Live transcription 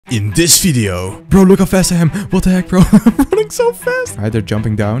In this video. Bro, look how fast I am. What the heck, bro? I'm running so fast. Alright, they're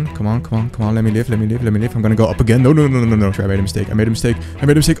jumping down. Come on, come on, come on. Let me live, let me live, let me live. I'm gonna go up again. No, no, no, no, no, no. I made a mistake. I made a mistake. I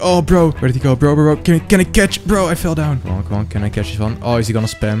made a mistake. Oh, bro. Where did he go? Bro, bro, bro. Can I catch? Bro, I fell down. Come on, come on. Can I catch this one? Oh, is he gonna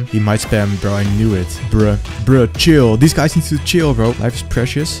spam? He might spam, bro. I knew it. Bruh. Bruh, chill. These guys need to chill, bro. Life is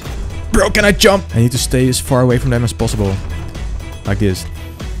precious. Bro, can I jump? I need to stay as far away from them as possible. Like this.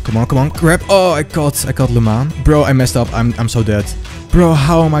 Come on, come on. Grab. Oh, I caught Le Mans. Bro, I messed up. I'm so dead. Bro,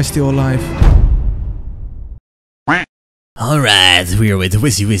 how am I still alive? Alright, we are with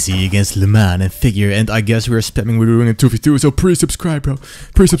Wizzy against Le Mans and Figure, and I guess we're spamming, we're doing a 2v2, so pre-subscribe, bro.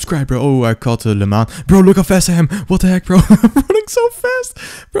 Pre-subscribe, bro. Oh, I caught Le Mans. Bro, look how fast I am. What the heck, bro? I'm running so fast.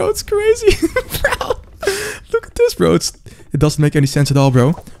 Bro, it's crazy. Bro, look at this, bro. It doesn't make any sense at all,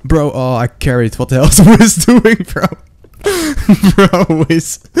 bro. Bro, oh, I carried. What the hell is Wiz doing, bro? Bro,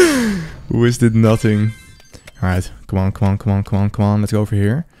 Wiz did nothing. Alright, come on, come on, come on, come on, come on. Let's go over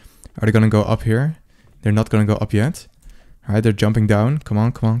here. Are they gonna go up here? They're not gonna go up yet. Alright, they're jumping down. Come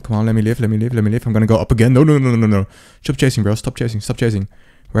on, come on, come on. Let me live, let me live, let me live. I'm gonna go up again. No, no, no, no, no, no. Stop chasing, bro. Stop chasing, stop chasing.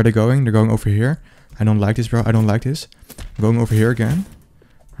 Where are they going? They're going over here. I don't like this, bro. I don't like this. I'm going over here again.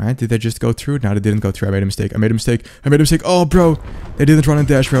 Alright, did they just go through? No, they didn't go through. I made a mistake. I made a mistake. I made a mistake. Oh, bro. They didn't run and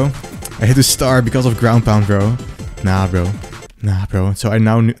dash, bro. I hit a star because of ground pound, bro. Nah, bro. Nah, bro. So I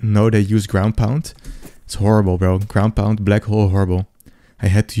now know they use ground pound. It's horrible, bro. Ground pound, black hole, horrible. I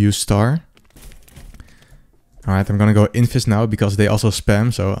had to use star. Alright, I'm gonna go Infist now because they also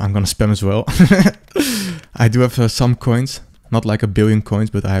spam, so I'm gonna spam as well. I do have some coins. Not like a billion coins,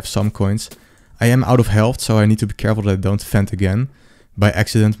 but I have some coins. I am out of health, so I need to be careful that I don't vent again. By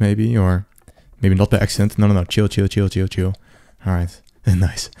accident, maybe, or maybe not by accident. No, no, no. Chill, chill, chill, chill, chill. Alright.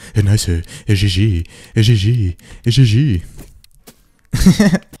 Nice. Nice. GG. GG. GG.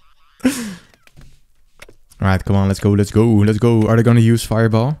 Alright, come on, let's go, let's go, let's go. Are they gonna use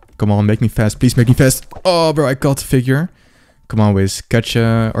Fireball? Come on, make me fast, please make me fast. Oh, bro, I caught the Figure. Come on, Wiz, catch,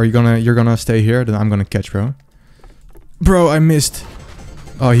 or you're gonna stay here, then I'm gonna catch, bro. Bro, I missed.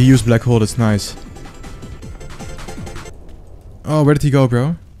 Oh, he used Black Hole, that's nice. Oh, where did he go,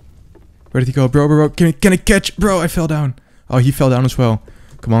 bro? Where did he go? Bro, bro, bro, can I catch? Bro, I fell down. Oh, he fell down as well.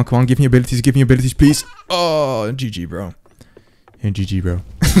 Come on, give me abilities, please. Oh, GG, bro. And GG, bro.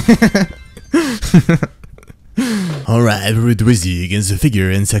 Alright, we're with Wizzy against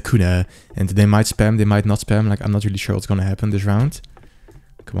Figure and Sakuna. And they might spam, they might not spam. Like, I'm not really sure what's gonna happen this round.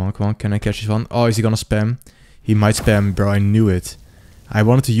 Come on, come on. Can I catch this one? Oh, is he gonna spam? He might spam, bro. I knew it. I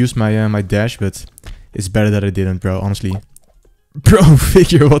wanted to use my my dash, but it's better that I didn't, bro. Honestly. Bro,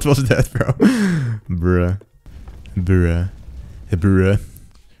 Figure, what was that, bro? Bruh. Bruh. Bruh.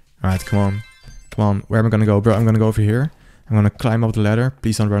 Alright, come on. Come on. Where am I gonna go, bro? I'm gonna go over here. I'm gonna climb up the ladder.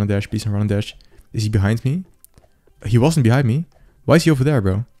 Please don't run a dash. Please don't run a dash. Is he behind me? He wasn't behind me. Why is he over there,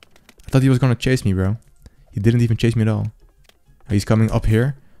 bro? I thought he was gonna chase me, bro. He didn't even chase me at all. He's coming up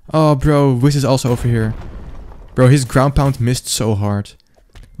here. Oh, bro. Wiz is also over here. Bro, his ground pound missed so hard.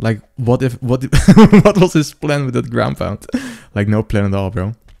 Like, what was his plan with that ground pound? Like, no plan at all,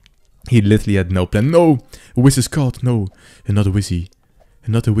 bro. He literally had no plan. No! Wiz is caught. No. Another Wizzy.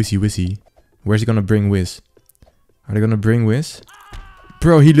 Another Wizzy. Where's he gonna bring Wiz? Are they gonna bring Wiz?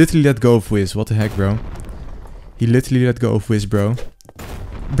 Bro, he literally let go of Wiz. What the heck, bro? He literally let go of Wiz, bro.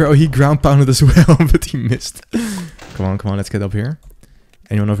 Bro, he ground pounded as well, but he missed. Come on, let's get up here.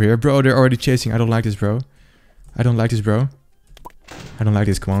 Anyone over here? Bro, they're already chasing. I don't like this, bro. I don't like this, bro. I don't like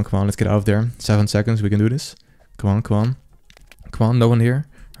this. Come on, let's get out of there. 7 seconds, we can do this. Come on. Come on, no one here.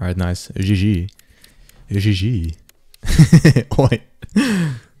 Alright, nice. GG. GG. Oi.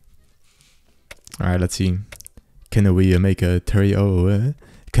 Alright, let's see. Can we make a 3-0?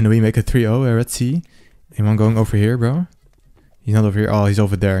 Can we make a 3-0? Let's see. Anyone going over here, bro? He's not over here. Oh, he's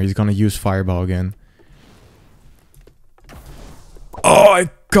over there. He's gonna use Fireball again. Oh, I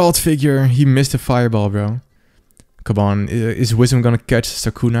caught Figure. He missed a Fireball, bro. Come on. Is Wisdom gonna catch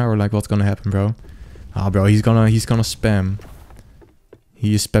Sakuna or like what's gonna happen, bro? Ah, bro, he's gonna spam.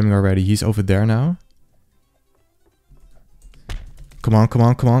 He is spamming already. He's over there now. Come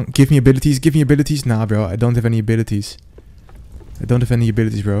on. Give me abilities. Nah, bro. I don't have any abilities.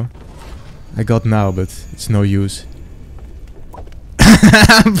 Bro. I got now, but it's no use.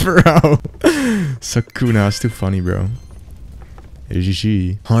 Bro. Sakuna is too funny, bro.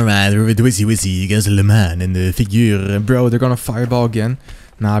 GG. Alright, we're with Wizzy against Le Mans and the Figure. Bro, they're gonna Fireball again.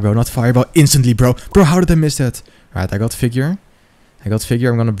 Nah, bro, not Fireball. Instantly, bro. Bro, how did I miss that? Alright, I got Figure. I'm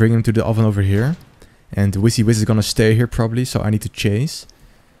gonna bring him to the oven over here. And Wizzy is gonna stay here probably, so I need to chase.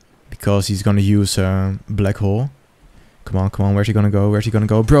 Because he's gonna use Black Hole. Come on. Where's he gonna go?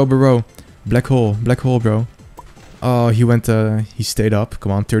 Bro. Black hole, bro. Oh, he went, he stayed up.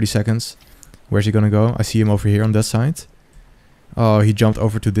 Come on, 30 seconds. Where's he gonna go? I see him over here on that side. Oh, he jumped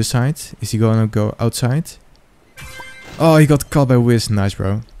over to this side. Is he gonna go outside? Oh, he got caught by Wiz. Nice,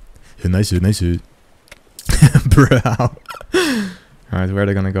 bro. Nice, nice. Bro. Alright, where are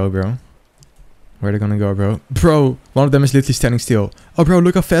they gonna go, bro? Where are they gonna go, bro? Bro, one of them is literally standing still. Oh, bro,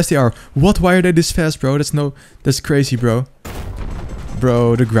 look how fast they are. What? Why are they this fast, bro? That's crazy, bro.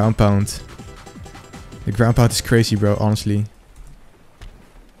 Bro, the ground pound. The ground pound is crazy, bro, honestly.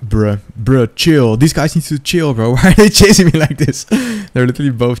 Bruh, chill. These guys need to chill, bro. Why are they chasing me like this? They're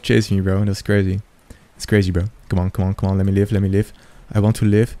literally both chasing me, bro. That's crazy. It's crazy, bro. Come on, come on, come on. Let me live, let me live. I want to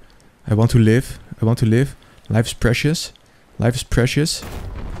live. I want to live. I want to live. Life is precious. Life is precious.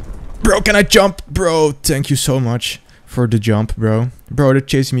 Bro, can I jump? Bro, thank you so much for the jump, bro. Bro, they're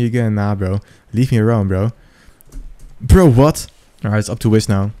chasing me again. Nah, bro. Leave me alone, bro. Bro, what? Alright, it's up to Wiz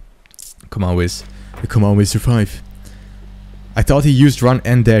now. Come on, Wiz. Come on, Wiz, survive. I thought he used run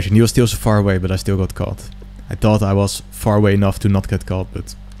and dash and he was still so far away, but I still got caught. I thought I was far away enough to not get caught,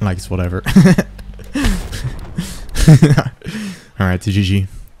 but like it's whatever. Alright, GG.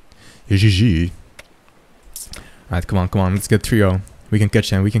 GG. Alright, come on, come on. Let's get trio. We can catch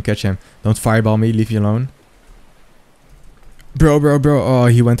him, we can catch him. Don't fireball me, leave me alone. Bro. Oh,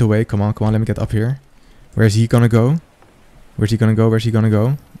 he went away. Come on, let me get up here. Where's he gonna go? Where's he gonna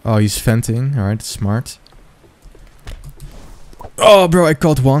go? Oh, he's venting. Alright, smart. Oh, bro, I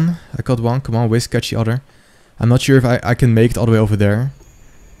caught one. Come on, Wiz, catch the other. I'm not sure if I can make it all the way over there.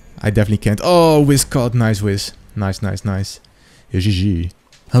 I definitely can't. Oh, Wiz caught. Nice, Wiz. Nice. GG.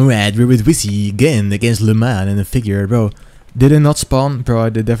 Alright, we're with Wizzy again against Le Man and a figure, bro. Did it not spawn? Bro,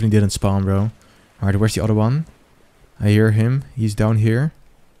 it definitely didn't spawn, bro. Alright, where's the other one? I hear him. He's down here.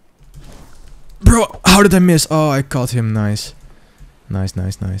 Bro, how did I miss? Oh, I caught him. Nice.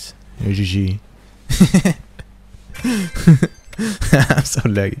 GG. I'm so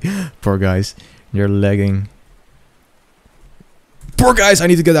laggy. Poor guys. You're lagging. Poor guys, I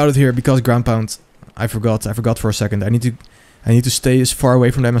need to get out of here because ground pound. I forgot for a second. I need to stay as far away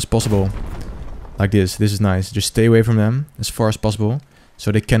from them as possible. Like this. This is nice. Just stay away from them as far as possible.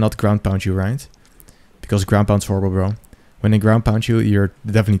 So they cannot ground pound you, right? Because ground pound's horrible, bro. When they ground pound you, you're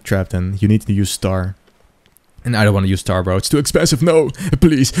definitely trapped and you need to use star. And I don't want to use star, bro. It's too expensive. No.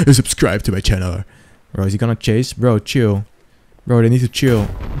 Please subscribe to my channel. Bro, is he gonna chase? Bro, chill. Bro, they need to chill.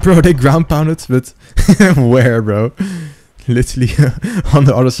 Bro, they ground pounded, but where, bro? Literally on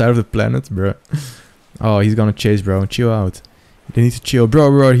the other side of the planet, bro. Oh, he's gonna chase, bro. Chill out. They need to chill.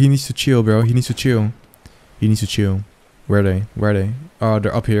 Bro, he needs to chill, bro. He needs to chill. Where are they? Oh,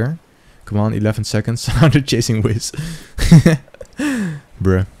 they're up here. Come on, 11 seconds. Now they're chasing Wiz.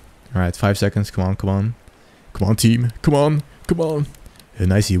 Bruh. Alright, 5 seconds. Come on. Come on, team. Come on.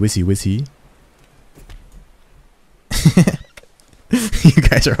 Nicey, Wizzy. You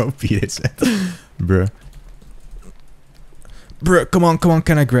guys are OP, they said. Bruh, come on.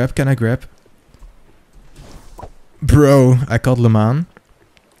 Can I grab? Bro, I caught Le Man.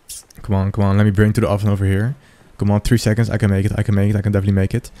 Come on. Let me bring to the oven over here. Come on, 3 seconds. I can make it. I can definitely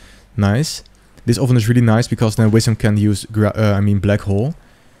make it. Nice. This oven is really nice because then Wisdom can use, Black Hole.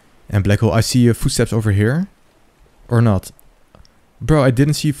 And Black Hole, I see footsteps over here. Or not. Bro, I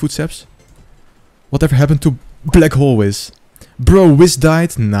didn't see footsteps. Whatever happened to Black Hole, Wiz? Bro, Wiz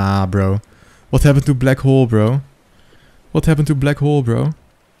died? Nah, bro. What happened to Black Hole, bro? What happened to Black Hole, bro?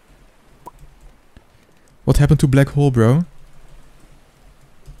 What happened to Black Hole, bro?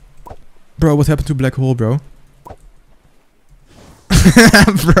 Bro, what happened to Black Hole, bro?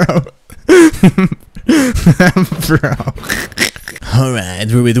 Bro. Bro.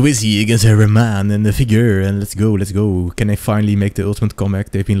 Alright, we're with Wizzy against a Man and the figure, and let's go. Can they finally make the ultimate comeback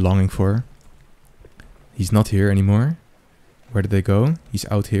they've been longing for? He's not here anymore. Where did they go? He's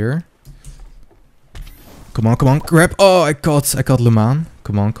out here. Come on, grab. Oh, I caught Le Man.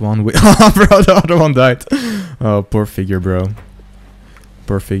 Come on. Oh, bro, the other one died. Oh, poor figure, bro.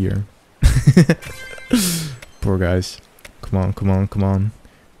 Poor figure. Poor guys. Come on.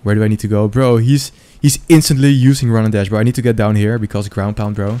 Where do I need to go? Bro, he's instantly using run and dash, bro. I need to get down here because ground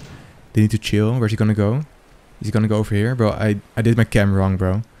pound, bro. They need to chill. Where's he gonna go? He's gonna go over here. Bro, I did my cam wrong,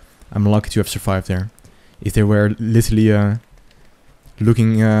 bro. I'm lucky to have survived there. If they were literally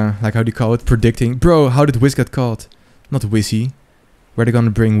looking, like how do you call it? Predicting. Bro, how did Wiz get caught? Not Wizzy. Where are they gonna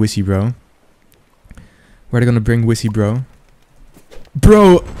bring Wizzy, bro?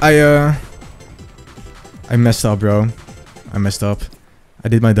 Bro, I messed up, bro. I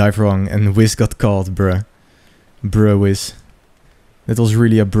did my dive wrong and Wiz got caught, bruh. Bruh, Wiz. That was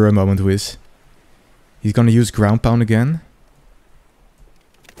really a bruh moment, Wiz. He's gonna use ground pound again.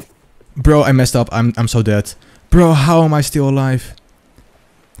 Bro, I messed up. I'm so dead. Bro, how am I still alive?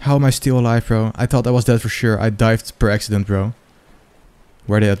 How am I still alive, bro? I thought I was dead for sure. I dived per accident, bro.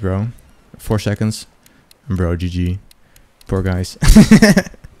 Where they at, bro? 4 seconds. Bro, GG. Poor guys.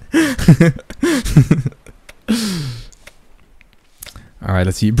 Alright,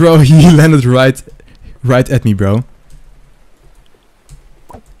 let's see. Bro, he landed right at me, bro.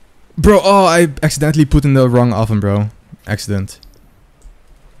 Bro, oh, I accidentally put in the wrong oven, bro. Accident,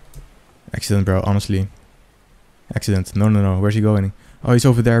 bro, honestly. Accident. No. Where's he going? Oh, he's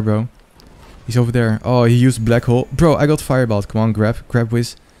over there, bro. He's over there. Oh, he used black hole. Bro, I got fireballed. Come on, grab,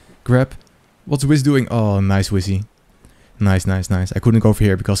 Wiz. Grab. What's Wiz doing? Oh, nice, Wizzy. Nice. I couldn't go over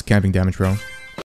here because camping damage, bro.